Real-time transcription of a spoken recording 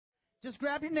Just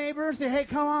grab your neighbor and say, hey,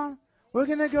 come on. We're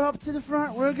going to go up to the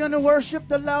front. We're going to worship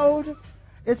the Lord.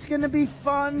 It's going to be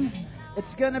fun.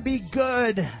 It's going to be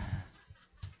good.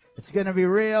 It's going to be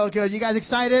real good. You guys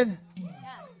excited?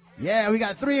 Yeah, we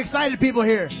got 3 excited people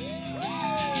here.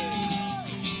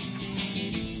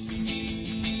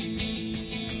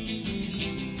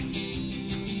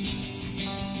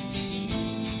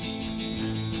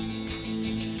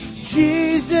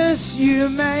 Jesus, you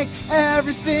make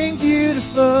everything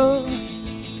beautiful.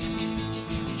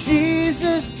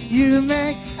 Jesus, you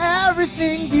make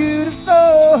everything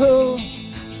beautiful.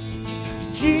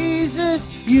 Jesus,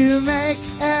 you make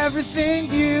everything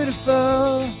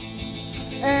beautiful.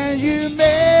 And you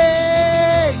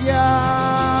make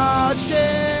your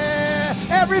chair.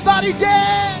 Everybody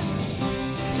dance.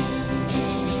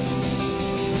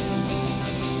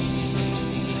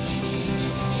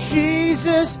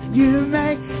 Jesus, you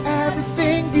make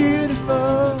everything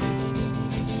beautiful.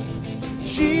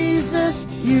 Jesus,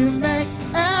 you make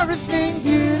everything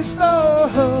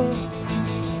beautiful.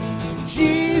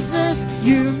 Jesus,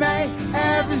 you make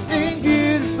everything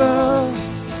beautiful.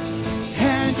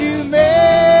 And you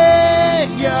make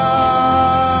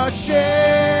your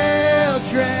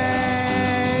children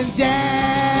dance.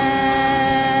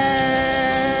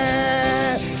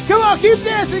 Come on, keep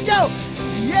dancing, go.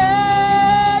 Yeah.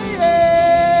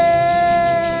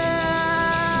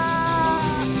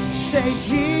 Say,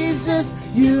 Jesus,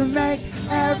 you make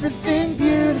everything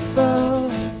beautiful.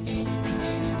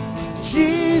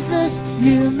 Jesus,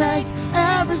 you make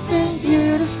everything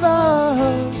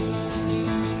beautiful.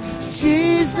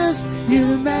 Jesus,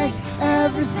 you make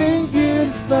everything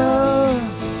beautiful.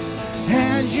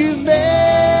 And you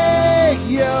make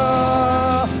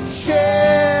your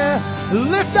chair.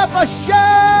 Lift up a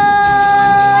shout.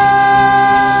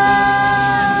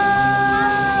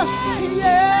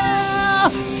 Yeah.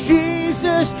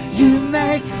 Jesus, you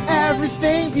make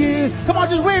everything beautiful. Come on,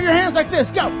 just wave your hands like this.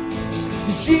 Go.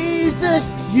 Jesus,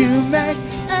 you make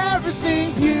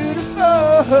everything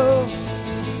beautiful.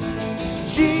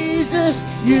 Jesus,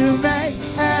 you make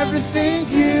everything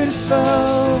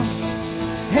beautiful.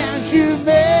 And you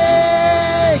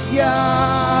make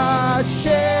your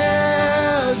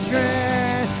children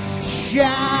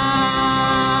shine.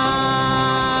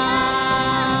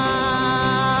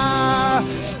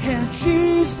 And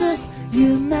Jesus,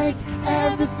 you make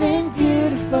everything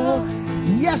beautiful.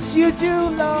 Yes, you do,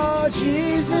 Lord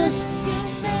Jesus.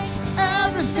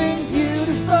 Everything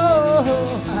beautiful.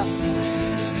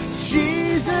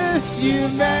 Jesus, you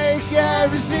make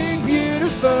everything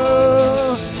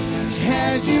beautiful.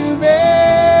 And you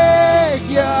make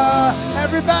your...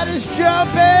 Everybody's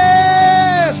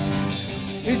jumping.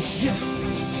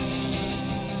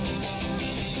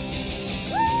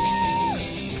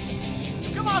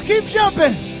 Come on, keep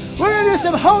jumping. We're going to do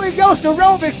some Holy Ghost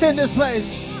aerobics in this place.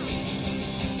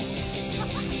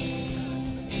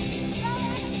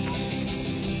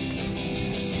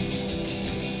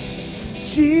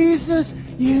 Jesus,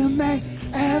 you make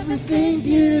everything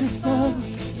beautiful.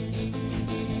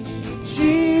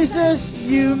 Jesus,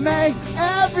 you make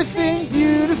everything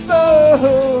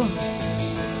beautiful.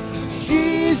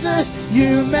 Jesus,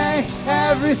 you make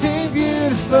everything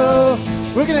beautiful.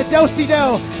 We're going to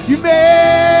do-si-do. You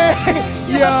make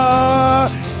your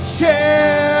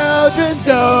children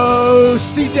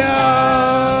do-si-do.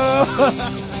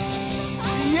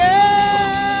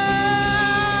 Yeah!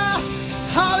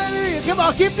 Hallelujah. Come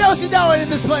on, keep do-si-doing in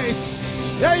this place.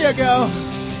 There you go.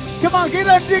 Come on, get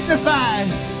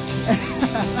undignified.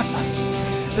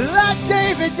 Like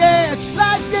David dance,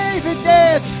 like David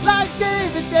dance, like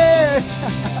David dance.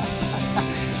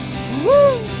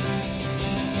 Woo!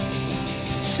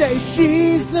 Say,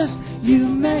 Jesus, you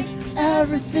make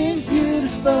everything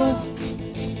beautiful.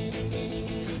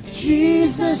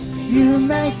 Jesus, you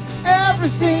make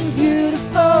everything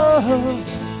beautiful.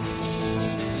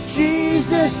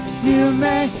 Jesus, you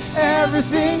make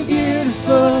everything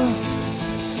beautiful.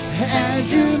 And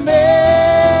you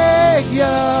make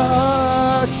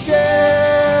your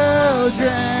children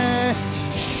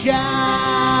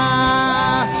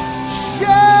shine.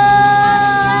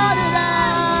 Shout it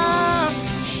out.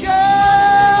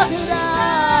 Shout it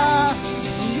out.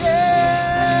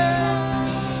 Yeah.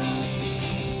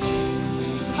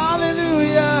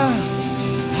 Hallelujah.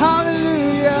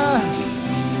 Hallelujah.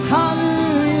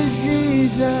 Hallelujah,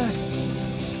 Jesus.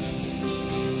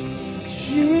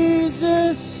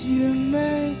 Jesus, you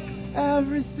make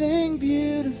everything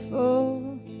beautiful.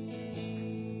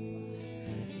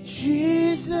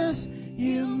 Jesus,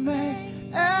 you make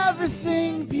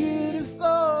everything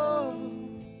beautiful.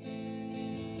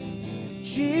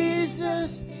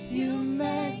 Jesus, you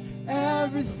make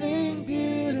everything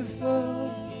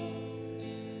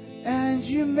And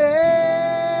you made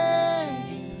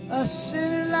a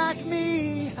sinner like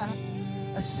me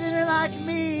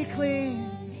clean.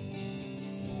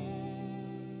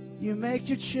 You make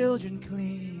your children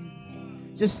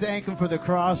clean. Just thank Him for the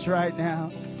cross right now.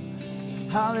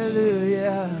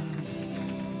 Hallelujah.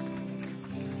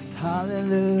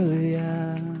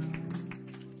 Hallelujah.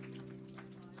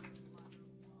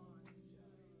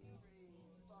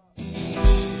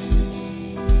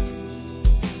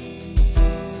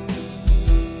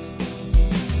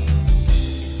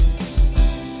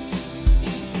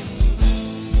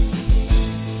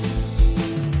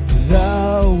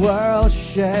 The world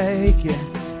shaking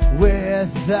with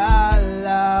thy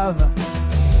love.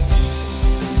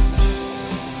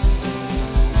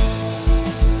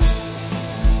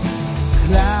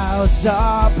 Clouds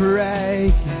are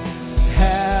breaking,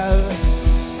 heaven.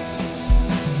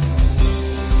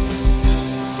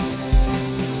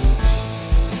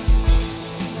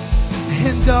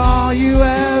 And all you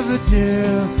ever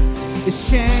do is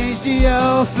change the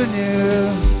old for new.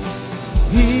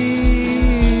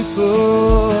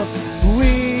 People,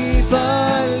 we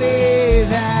believe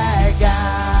that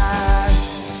God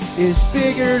is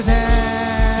bigger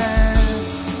than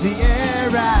the air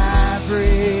I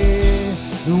breathe,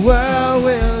 the world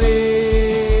will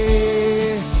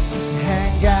live,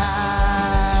 and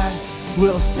God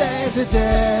will save the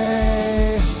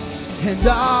day, and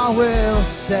all will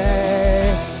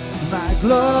say, my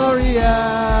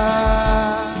Gloria.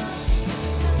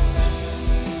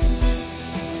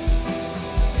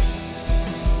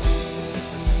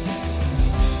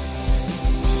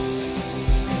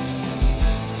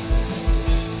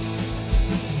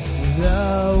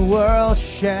 The world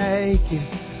shaking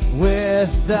with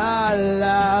the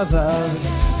love of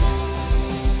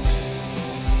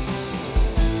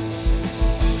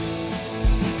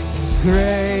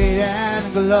great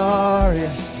and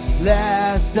glorious,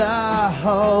 let the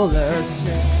whole earth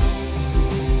sing.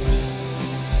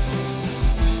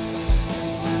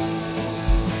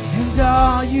 And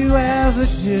all you ever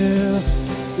do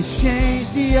is change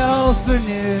the old for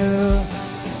new.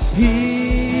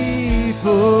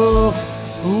 People,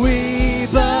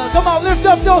 come on, lift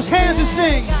up those hands and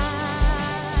sing.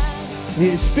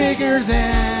 It's bigger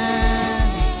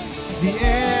than the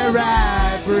air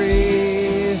I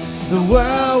breathe. The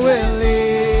world will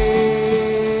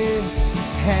live,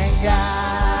 and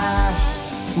God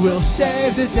will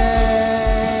save the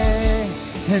day,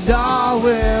 and all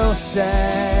will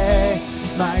say,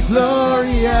 my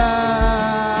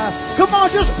Gloria. Come on,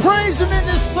 just praise Him in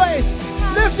this place.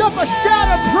 Lift up a shout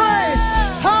of praise.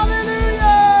 Hallelujah!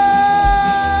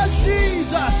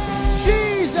 Jesus,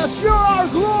 Jesus, you're our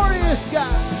glorious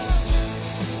God.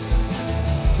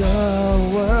 The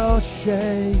world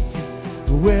shakes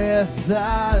with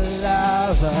the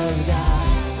love of God.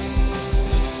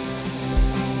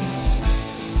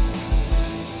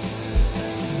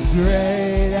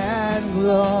 Great and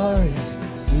glorious,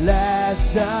 let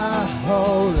the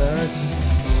whole earth sing.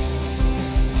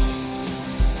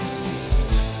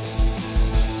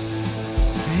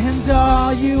 And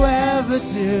all you ever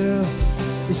do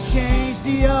is change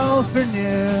the old for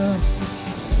new.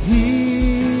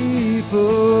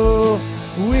 People,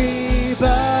 we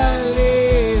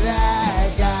believe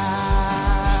that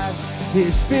God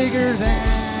is bigger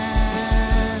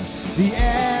than the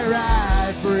air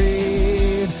I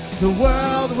breathe. The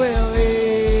world will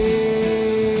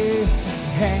live,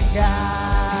 and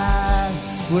God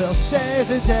will save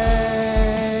the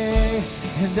day,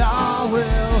 and all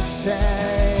will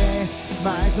say,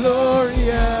 my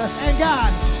Gloria. And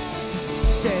God,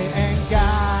 say, and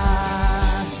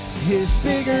God is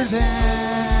bigger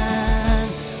than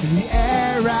the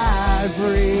air I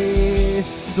breathe.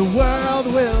 The world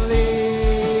will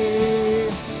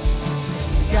live,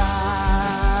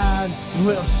 God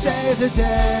will save the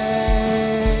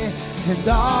day, and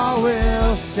all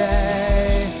will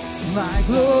say, my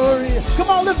Gloria. Come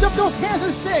on, lift up those hands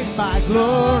and sing, my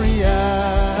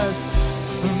glorious,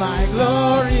 my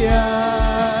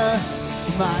glorious,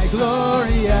 my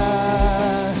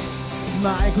glorious,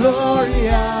 my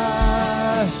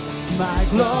glorious, my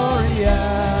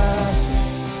glorious,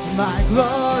 my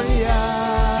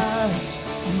glorious,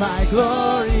 my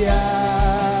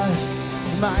glorious,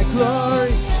 my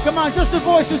glory. Come on, just the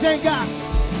voices, and God.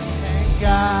 And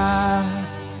God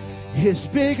is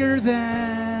bigger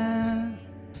than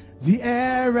the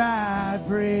air I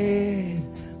breathe.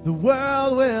 The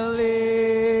world will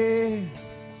live,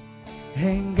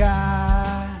 and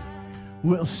God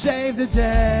will save the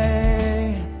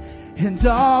day, and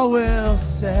all will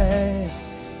say,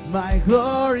 my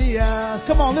glorious.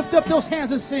 Come on, lift up those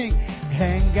hands and sing.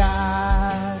 And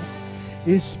God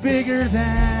is bigger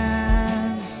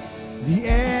than the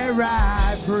air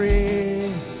I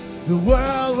breathe. The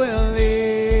world will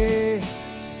leave,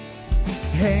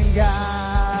 and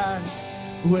God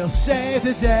will save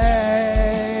the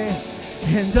day,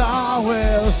 and all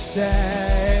will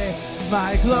say,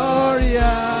 my glorious,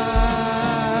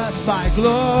 my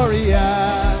glorious,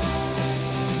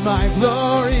 my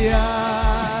glorious,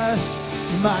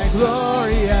 my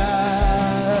glorious,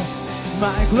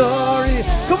 my glory.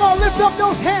 Come on, lift up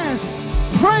those hands.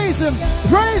 Praise Him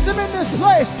in this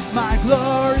place. My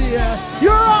glorious.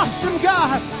 You're awesome,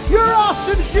 God. You're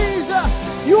awesome, Jesus.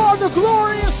 You are the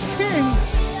glorious King,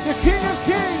 the King of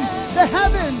kings. The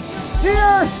heavens, the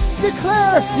earth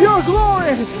declare your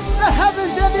glory. The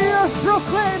heavens and the earth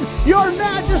proclaim your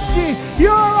majesty.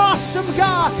 You're awesome,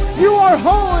 God. You are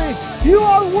holy. You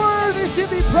are worthy to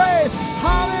be praised.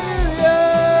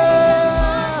 Hallelujah.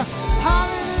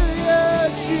 Hallelujah,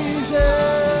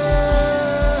 Jesus.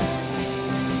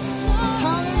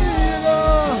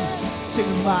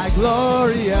 My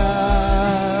glorious,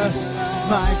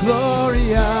 my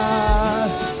glorious,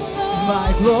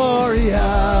 my glorious,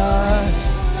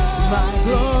 my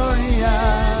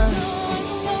glorious,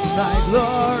 my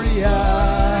glorious,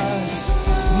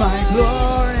 my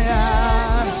glorious,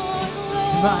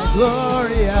 my glorious, my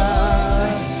glorious,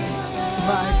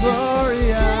 my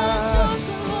glorious,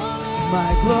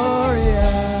 my glorious.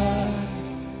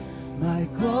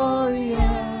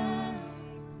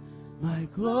 My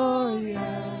gloria,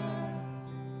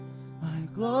 my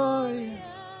gloria.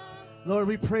 Lord,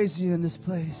 we praise you in this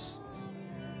place.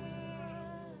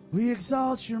 We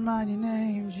exalt your mighty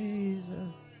name,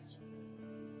 Jesus.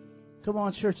 Come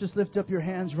on, church, just lift up your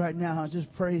hands right now and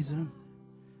just praise Him.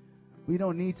 We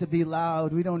don't need to be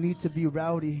loud. We don't need to be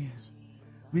rowdy.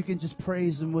 We can just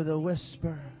praise Him with a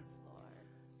whisper.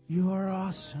 You are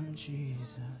awesome,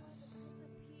 Jesus.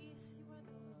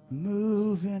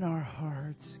 Move in our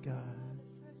hearts, God.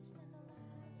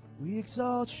 We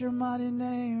exalt your mighty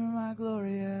name, my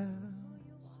glorious,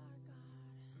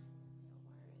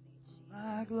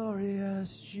 my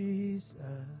glorious Jesus,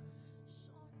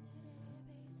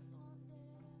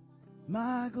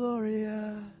 my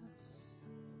glorious,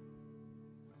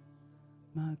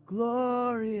 my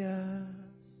glorious,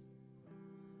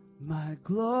 my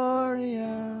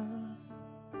glorious,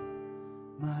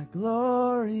 my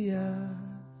glorious,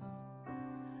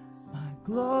 my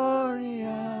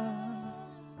glorious,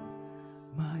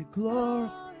 my glory.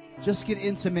 Just get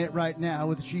intimate right now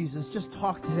with Jesus. Just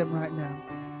talk to Him right now.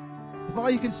 If all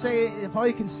you can say, if all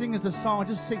you can sing is the song,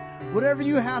 just sing. Whatever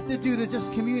you have to do to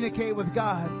just communicate with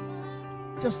God,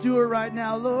 just do it right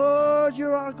now. Lord,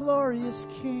 you're our glorious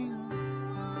King.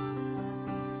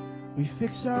 We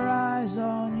fix our eyes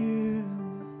on you,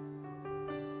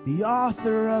 the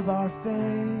author of our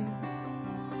faith.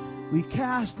 We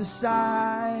cast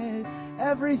aside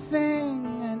everything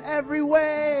and every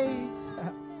weight.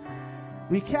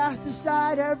 We cast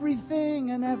aside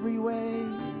everything and every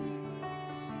weight.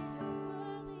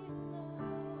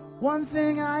 One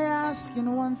thing I ask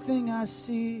and one thing I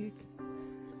seek,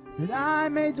 that I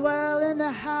may dwell in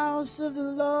the house of the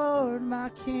Lord, my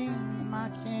King, my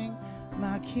King,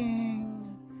 my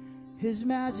King, His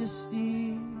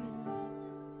majesty,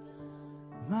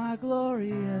 my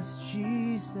glorious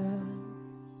Jesus,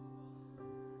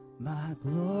 my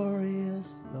glorious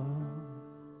Lord.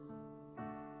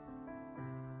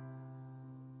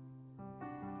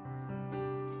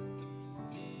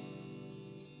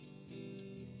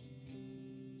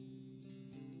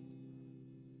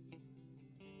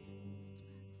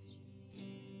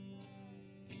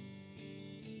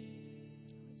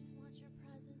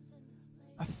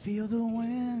 I feel the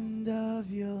wind of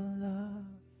your love.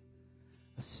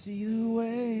 I see the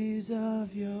waves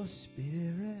of your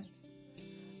Spirit.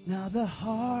 Now the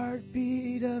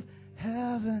heartbeat of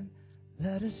heaven,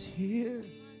 let us hear.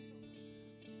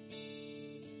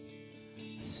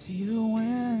 I see the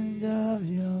wind of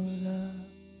your love.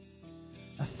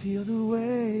 I feel the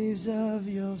waves of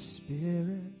your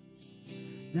Spirit.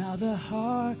 Now the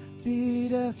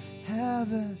heartbeat of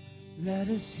heaven, let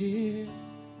us hear.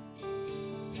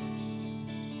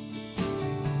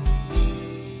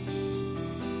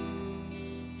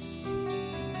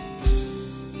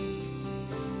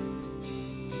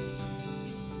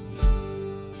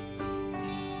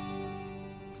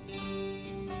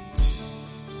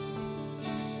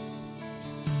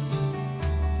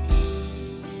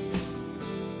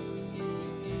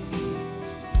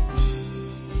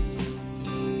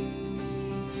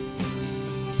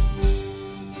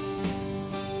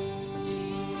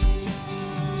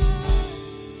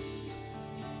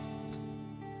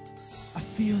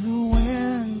 Feel the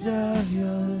wind of your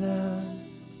love.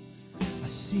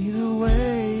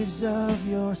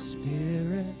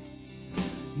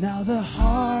 Now the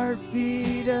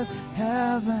heartbeat of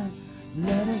heaven,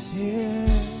 let us hear.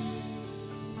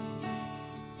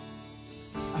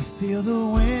 I feel the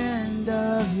wind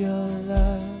of your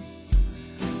love.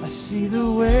 I see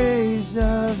the waves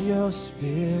of your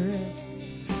spirit.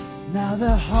 Now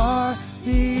the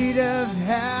heartbeat of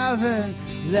heaven,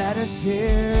 let us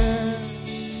hear.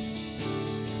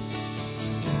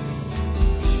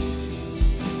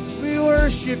 We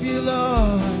worship you,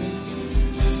 Lord,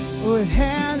 with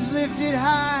hands lifted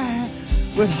high,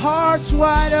 with hearts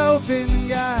wide open,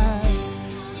 God.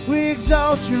 We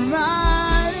exalt your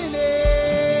mighty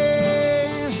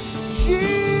name.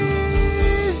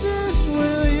 Jesus,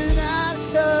 will you not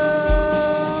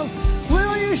come?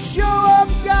 Will you show up,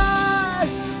 God?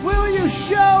 Will you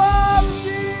show up,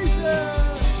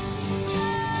 Jesus?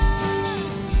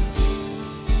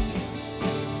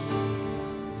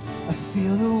 I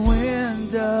feel the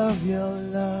wind of your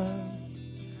love.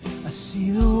 I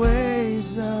see the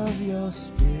waves of your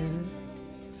spirit.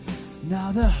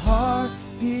 Now the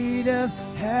heartbeat of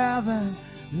heaven,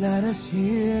 let us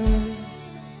hear.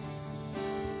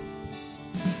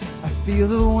 I feel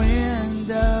the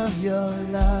wind of your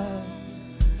love.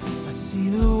 I see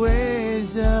the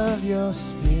waves of your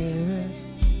spirit.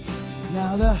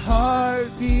 Now the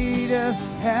heartbeat of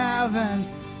heaven,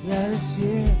 let us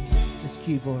hear. This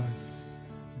keyboard.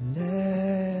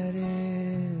 Let it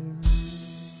rain.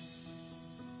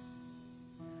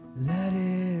 Let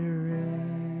it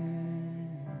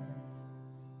rain.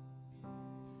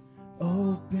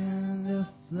 Open the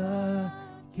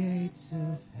floodgates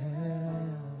of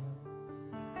hell.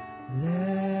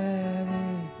 Let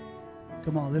it.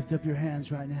 Come on, lift up your hands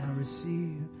right now.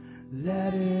 Receive.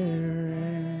 Let it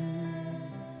rain.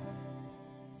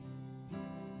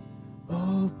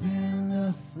 Open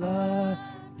the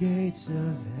floodgates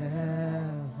of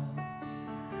heaven.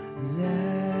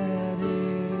 Let it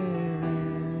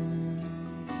rain.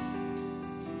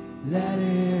 Let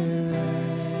it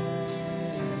rain.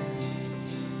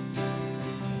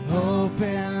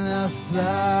 Open the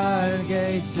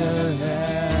floodgates of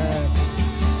heaven.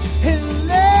 And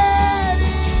let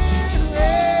it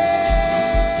rain.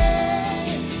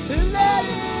 Let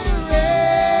it rain.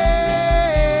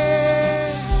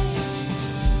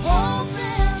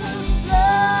 Open the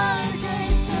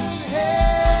floodgates of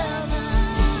heaven.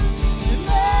 And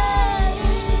let it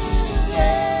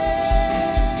rain.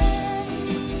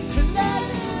 Let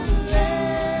it rain.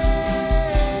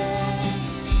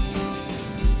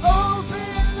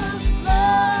 Open the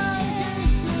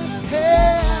floodgates of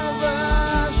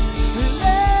heaven.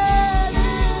 Let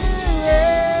it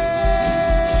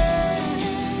rain.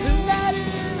 Let it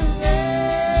rain.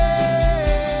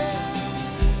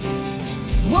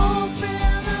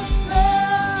 Open the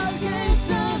floodgates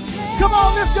of heaven. Come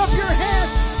on, lift up your hands.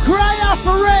 Cry out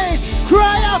for rain.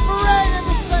 Cry out for rain in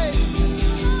this place.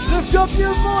 Lift up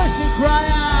your voice and cry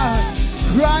out.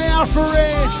 Cry out for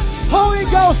rain. Holy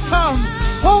Ghost, come.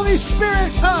 Holy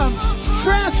Spirit, come.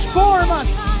 Transform us.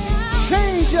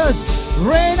 Change us.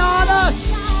 Rain on us.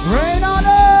 Rain on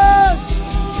us.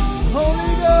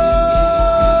 Holy Ghost.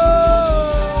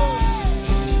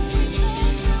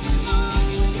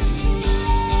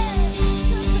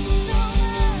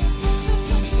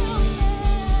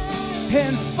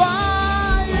 And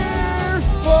fire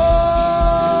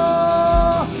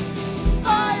fall.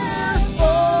 Fire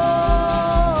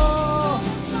fall.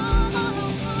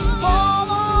 Fall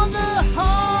on the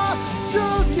hearts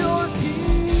of your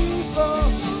people.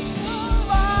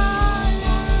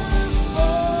 Fire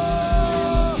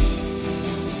fall.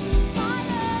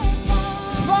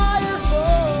 Fire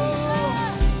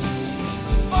fall.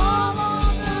 Fall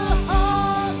on the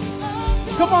hearts.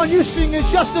 Come on, you sing. It's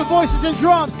just the voices and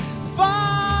drums.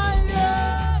 Fire.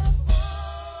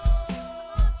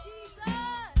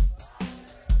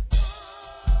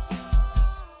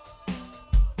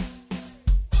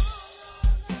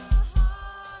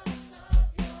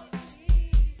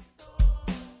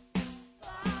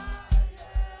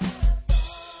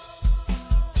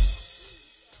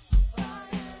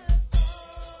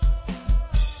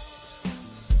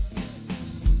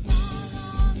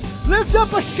 Lift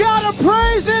up a shout of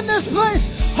praise in this place.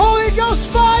 Holy Ghost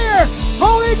fire!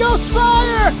 Holy Ghost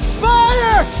fire!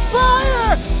 Fire!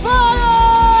 Fire! Fire!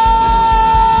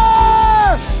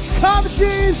 Come,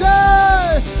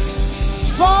 Jesus!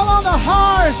 Fall on the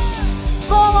hearts!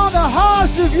 Fall on the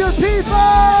hearts of your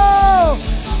people!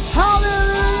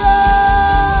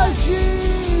 Hallelujah!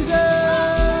 Jesus!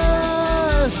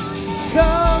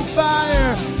 Come,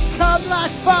 fire! Come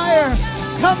like fire!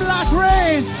 Come like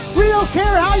rain! We don't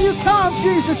care how you come,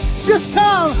 Jesus! Just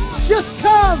come! Just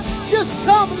come! Just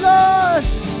come, Lord!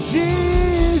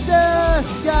 Jesus,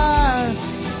 God.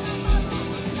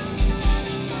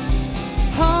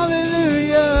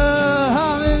 Hallelujah,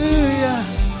 hallelujah,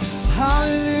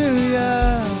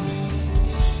 hallelujah.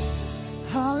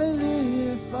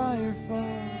 Hallelujah, fire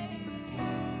fall.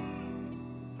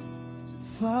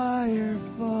 Fire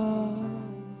fall.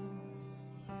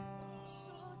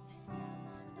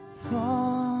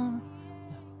 Fall on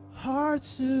the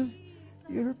hearts of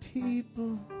your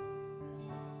people.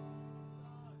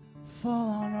 Fall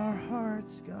on our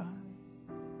hearts, God.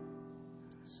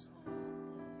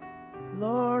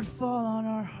 Lord, fall on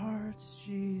our hearts,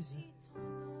 Jesus.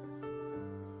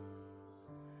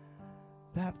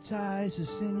 Baptize us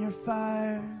in your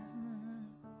fire,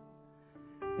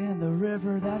 in the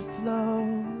river that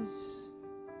flows.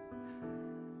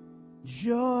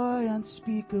 Joy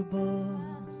unspeakable,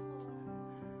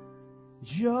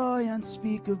 joy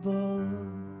unspeakable.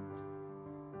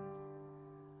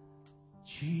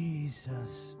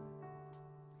 Jesus,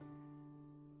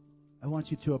 I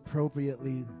want you to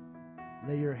appropriately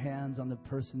lay your hands on the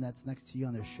person that's next to you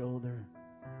on their shoulder.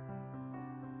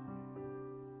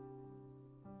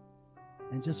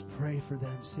 And just pray for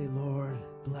them. Say, Lord,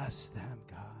 bless them,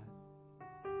 God.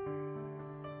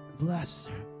 Bless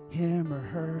him or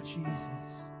her,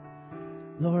 Jesus.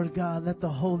 Lord God, let the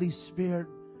Holy Spirit,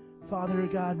 Father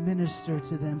God, minister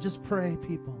to them. Just pray,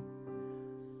 people.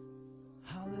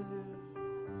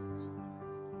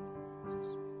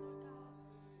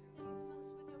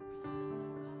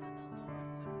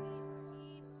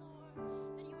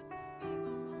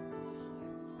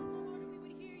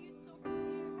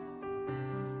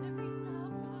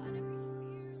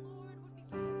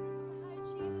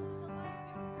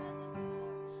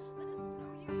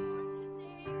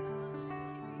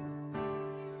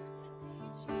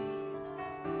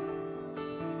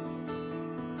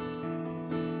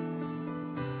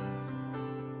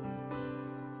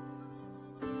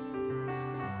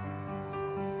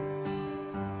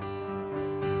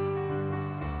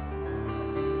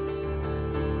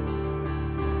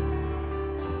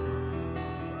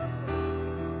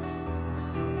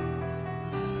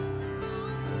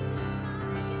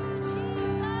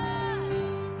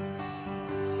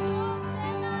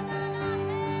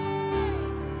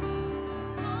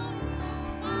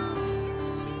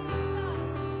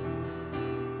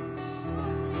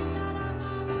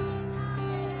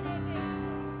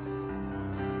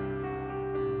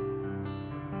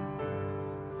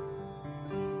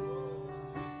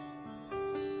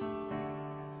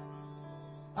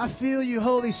 I feel you,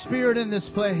 Holy Spirit, in this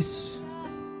place.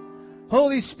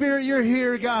 Holy Spirit, you're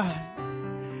here, God.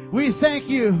 We thank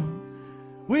you.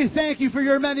 We thank you for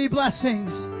your many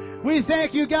blessings. We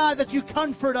thank you, God, that you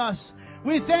comfort us.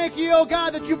 We thank you, oh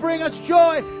God, that you bring us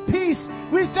joy, peace.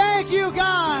 We thank you,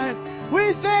 God.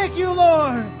 We thank you,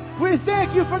 Lord. We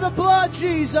thank you for the blood,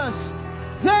 Jesus.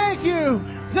 Thank you.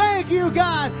 Thank you,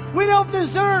 God. We don't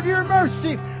deserve your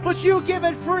mercy, but you give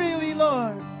it freely,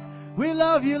 Lord. We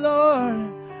love you,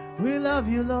 Lord. We love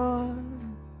you, Lord.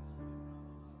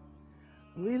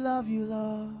 We love you,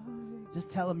 Lord.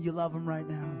 Just tell them you love them right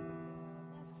now.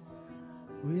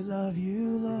 We love you,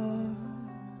 Lord.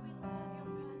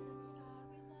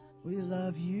 We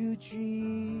love you,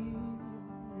 Jesus.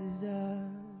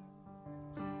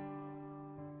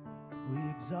 We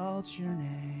exalt your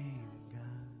name,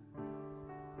 God.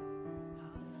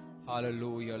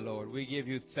 Hallelujah, Lord. We give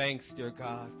you thanks, dear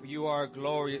God, for you are a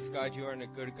glorious God. You are a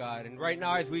good God. And right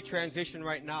now, as we transition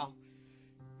right now,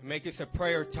 and make this a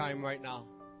prayer time right now,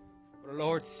 the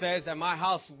Lord says that my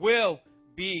house will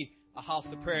be a house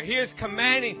of prayer. He is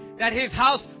commanding that His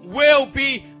house will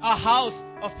be a house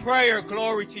of prayer.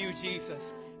 Glory to you, Jesus.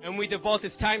 And we devote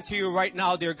this time to you right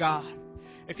now, dear God.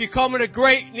 If you come in a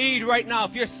great need right now,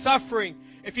 if you're suffering,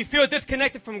 if you feel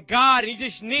disconnected from God and you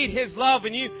just need His love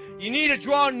and you need to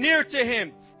draw near to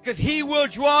Him, because He will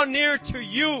draw near to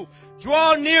you.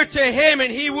 Draw near to Him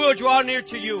and He will draw near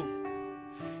to you.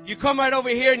 You come right over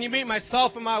here and you meet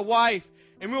myself and my wife,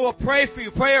 and we will pray for you.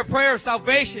 Prayer of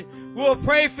salvation. We will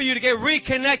pray for you to get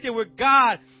reconnected with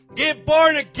God. Get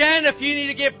born again if you need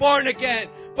to get born again.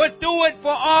 But do it for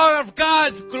all of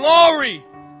God's glory.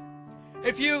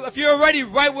 If you're already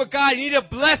right with God, you need a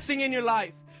blessing in your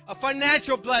life. A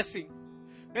financial blessing.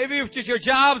 Maybe it's just your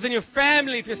jobs and your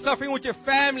family. If you're suffering with your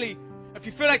family. If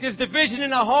you feel like there's division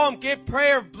in the home, get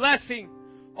prayer of blessing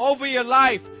over your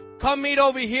life. Come meet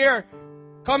over here.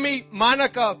 Come meet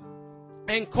Monica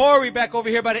and Corey back over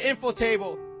here by the info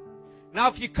table. Now,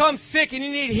 if you come sick and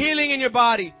you need healing in your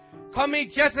body, come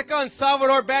meet Jessica and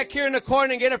Salvador back here in the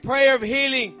corner and get a prayer of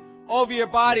healing over your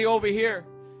body over here.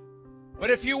 But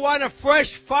if you want a fresh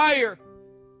fire,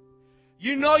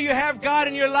 You know you have God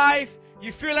in your life.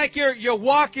 You feel like your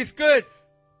walk is good.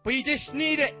 But you just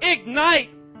need to ignite.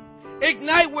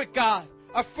 Ignite with God.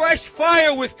 A fresh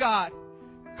fire with God.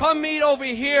 Come meet over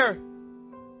here.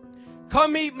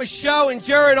 Come meet Michelle and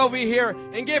Jared over here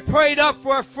and get prayed up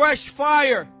for a fresh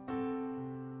fire.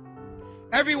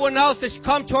 Everyone else that's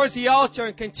come towards the altar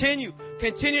and continue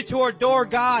to adore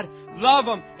God, love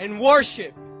Him, and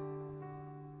worship.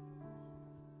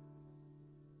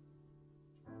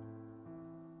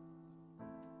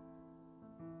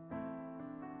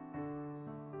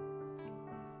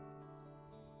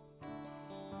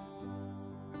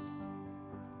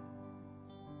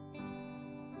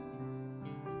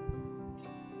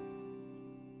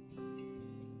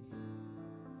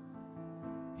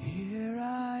 Here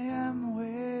I am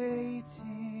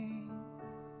waiting.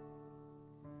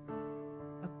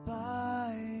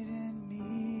 Abide in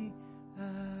me, I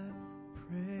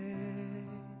pray.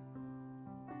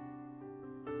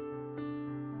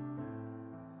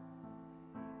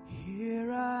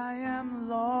 Here I am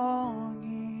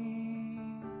longing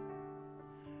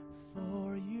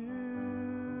for you.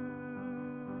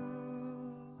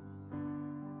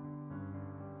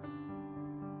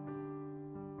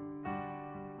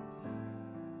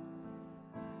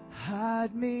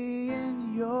 Hide me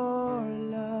in your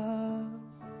love.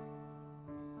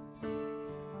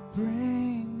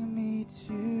 Bring me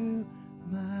to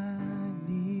my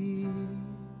knees.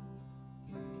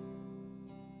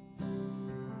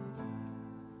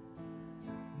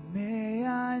 May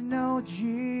I know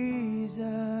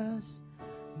Jesus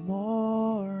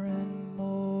more and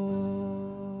more.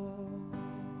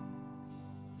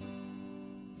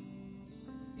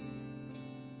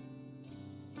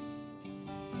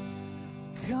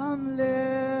 Come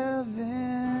live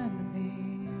in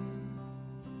me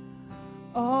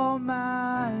all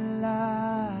my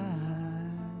life.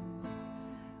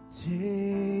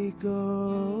 Take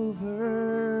over.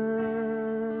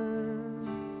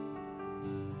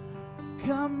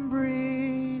 Come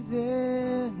breathe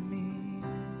in me,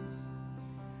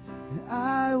 and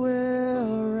I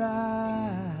will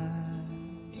rise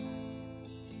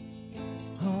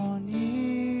on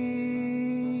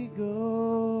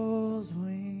eagle's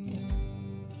wings.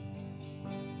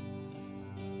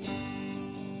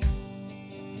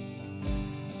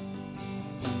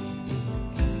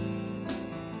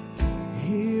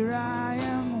 Here I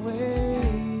am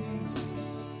waiting.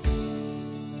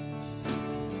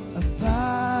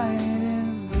 Abide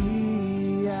in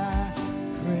me, I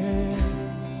pray.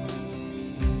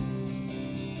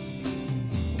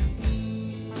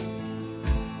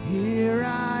 Here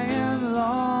I am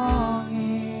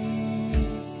longing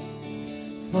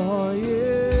for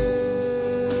you.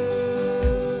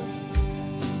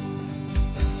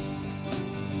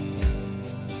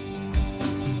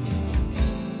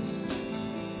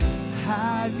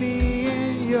 Hide me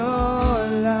in your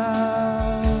love.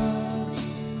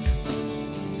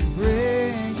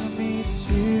 Bring me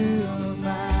to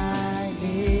my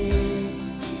knees.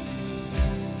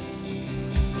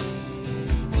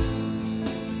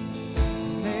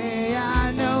 May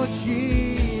I know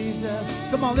Jesus.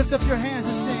 Come on, lift up your hands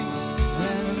and sing.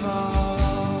 When I'm lost.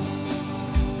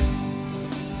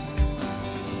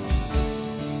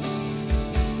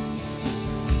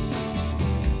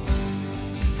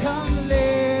 Come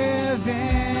live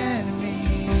in me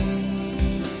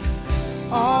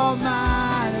all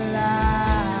my life.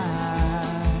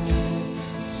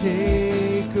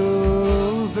 Take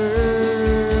over.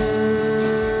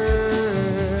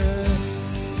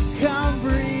 Come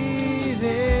breathe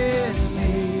in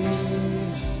me,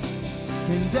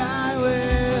 and I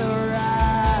will rise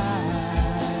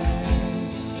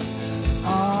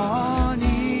on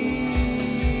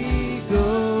eagle's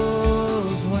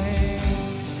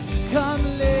wings. Come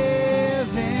live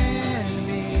in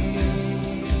me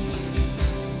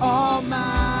all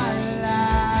my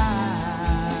life.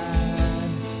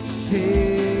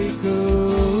 Take over.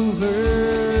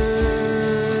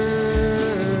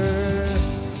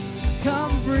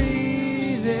 Come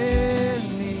breathe in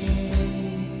me,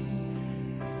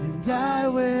 and I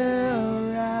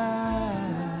will rise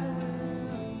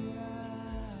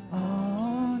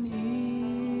on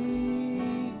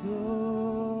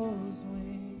eagle's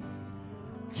wings.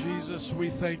 Jesus, we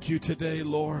thank you today,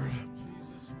 Lord,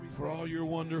 for all your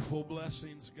wonderful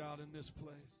blessings, God, in this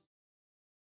place.